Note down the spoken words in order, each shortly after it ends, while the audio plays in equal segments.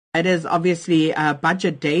It is obviously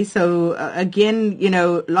budget day. So again,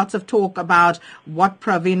 lots of talk about what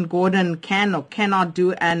Pravin Gordhan can or cannot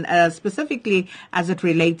do, and specifically as it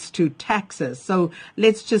relates to taxes. So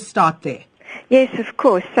let's just start there. Yes, of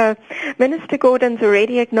course. So Minister Gordhan's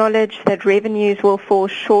already acknowledged that revenues will fall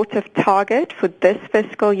short of target for this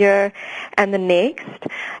fiscal year and the next.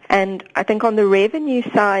 And I think on the revenue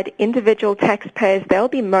side, individual taxpayers, they'll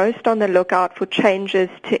be most on the lookout for changes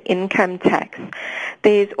to income tax.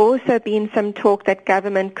 There's also been some talk that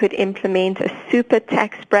government could implement a super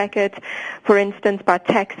tax bracket, for instance, by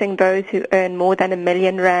taxing those who earn more than R1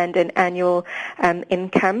 million in annual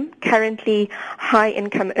income. Currently, high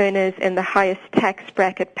income earners in the highest tax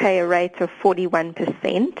bracket pay a rate of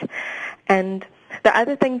 41%. And the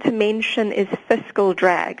other thing to mention is fiscal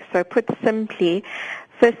drag. So put simply,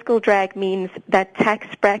 fiscal drag means that tax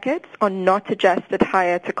brackets are not adjusted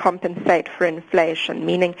higher to compensate for inflation,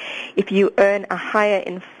 meaning if you earn a higher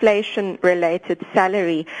inflation-related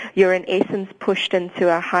salary, you're in essence pushed into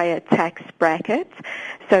a higher tax bracket.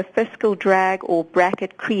 So fiscal drag or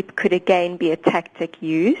bracket creep could again be a tactic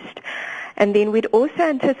used. And then we'd also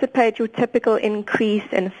anticipate your typical increase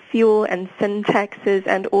in fuel and sin taxes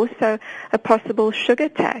and also a possible sugar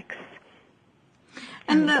tax.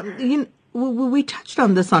 And, we touched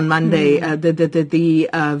on this on Monday, the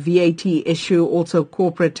VAT issue, also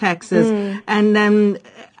corporate taxes. And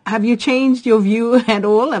have you changed your view at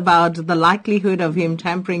all about the likelihood of him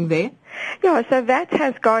tampering there? Yeah, so VAT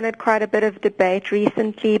has garnered quite a bit of debate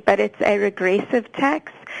recently, but it's a regressive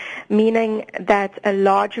tax, meaning that a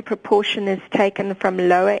larger proportion is taken from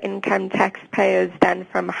lower income taxpayers than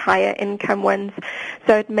from higher income ones.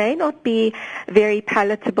 So it may not be very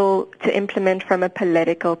palatable to implement from a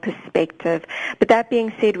political perspective. But that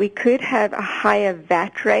being said, we could have a higher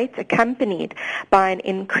VAT rate accompanied by an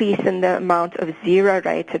increase in the amount of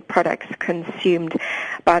zero-rated products consumed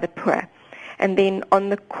by the poor. And then on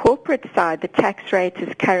the corporate side, the tax rate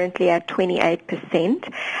is currently at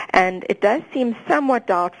 28%, and it does seem somewhat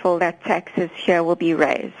doubtful that taxes here will be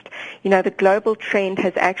raised. The global trend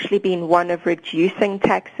has actually been one of reducing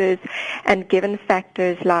taxes, and given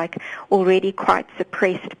factors like already quite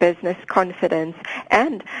suppressed business confidence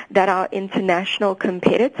and that our international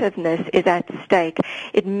competitiveness is at stake,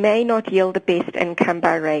 it may not yield the best income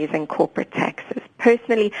by raising corporate taxes.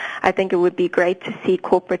 Personally, I think it would be great to see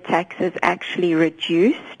corporate taxes actually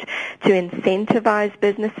reduced to incentivize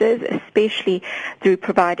businesses, especially through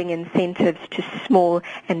providing incentives to small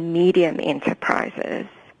and medium enterprises.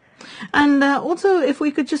 And also, if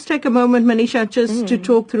we could just take a moment, Manisha, just to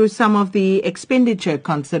talk through some of the expenditure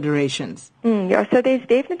considerations. Yeah, so there's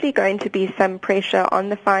definitely going to be some pressure on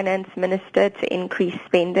the finance minister to increase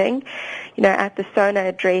spending. At the SONA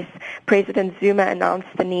address, President Zuma announced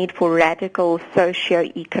the need for radical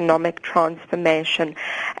socio-economic transformation.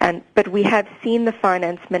 But we have seen the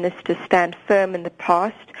finance minister stand firm in the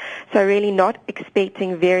past, so really not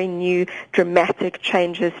expecting very new dramatic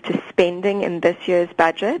changes to spending in this year's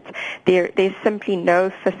budget. There's simply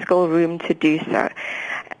no fiscal room to do so.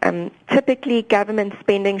 Typically, government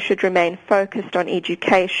spending should remain focused on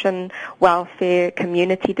education, welfare,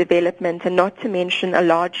 community development, and not to mention a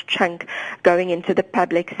large chunk going into the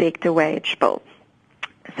public sector wage bill.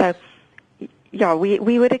 So, yeah,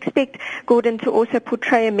 we would expect Gordhan to also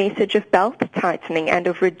portray a message of belt tightening and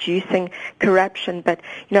of reducing corruption, but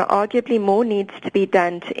arguably more needs to be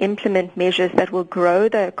done to implement measures that will grow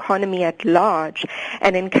the economy at large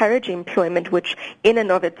and encourage employment, which in and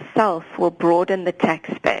of itself will broaden the tax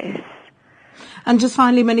base. And just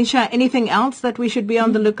finally, Manisha, anything else that we should be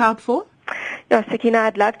on the lookout for? No, Sakina,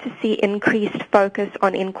 I'd love to see increased focus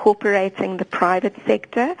on incorporating the private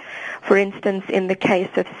sector, for instance, in the case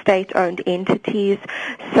of state-owned entities,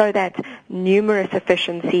 so that numerous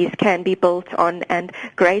efficiencies can be built on and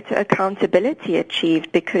greater accountability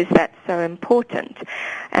achieved, because that's so important.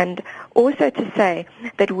 And also to say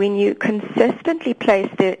that when you consistently place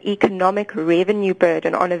the economic revenue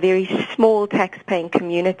burden on a very small taxpaying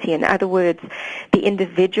community, in other words, the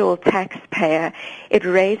individual taxpayer, it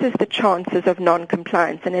raises the chances of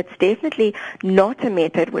non-compliance, and it's definitely not a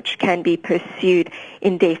method which can be pursued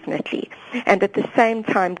indefinitely. And at the same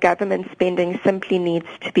time, government spending simply needs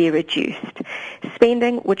to be reduced.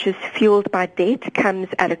 Spending which is fueled by debt comes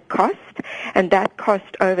at a cost, and that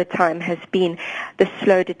cost over time has been the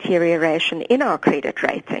slow deterioration in our credit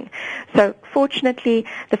rating. So fortunately,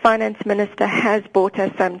 the finance minister has bought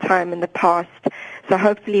us some time in the past, so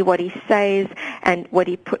hopefully what he says and what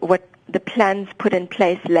the plans put in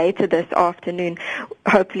place later this afternoon,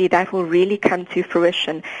 hopefully that will really come to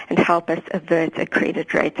fruition and help us avert a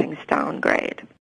credit ratings downgrade.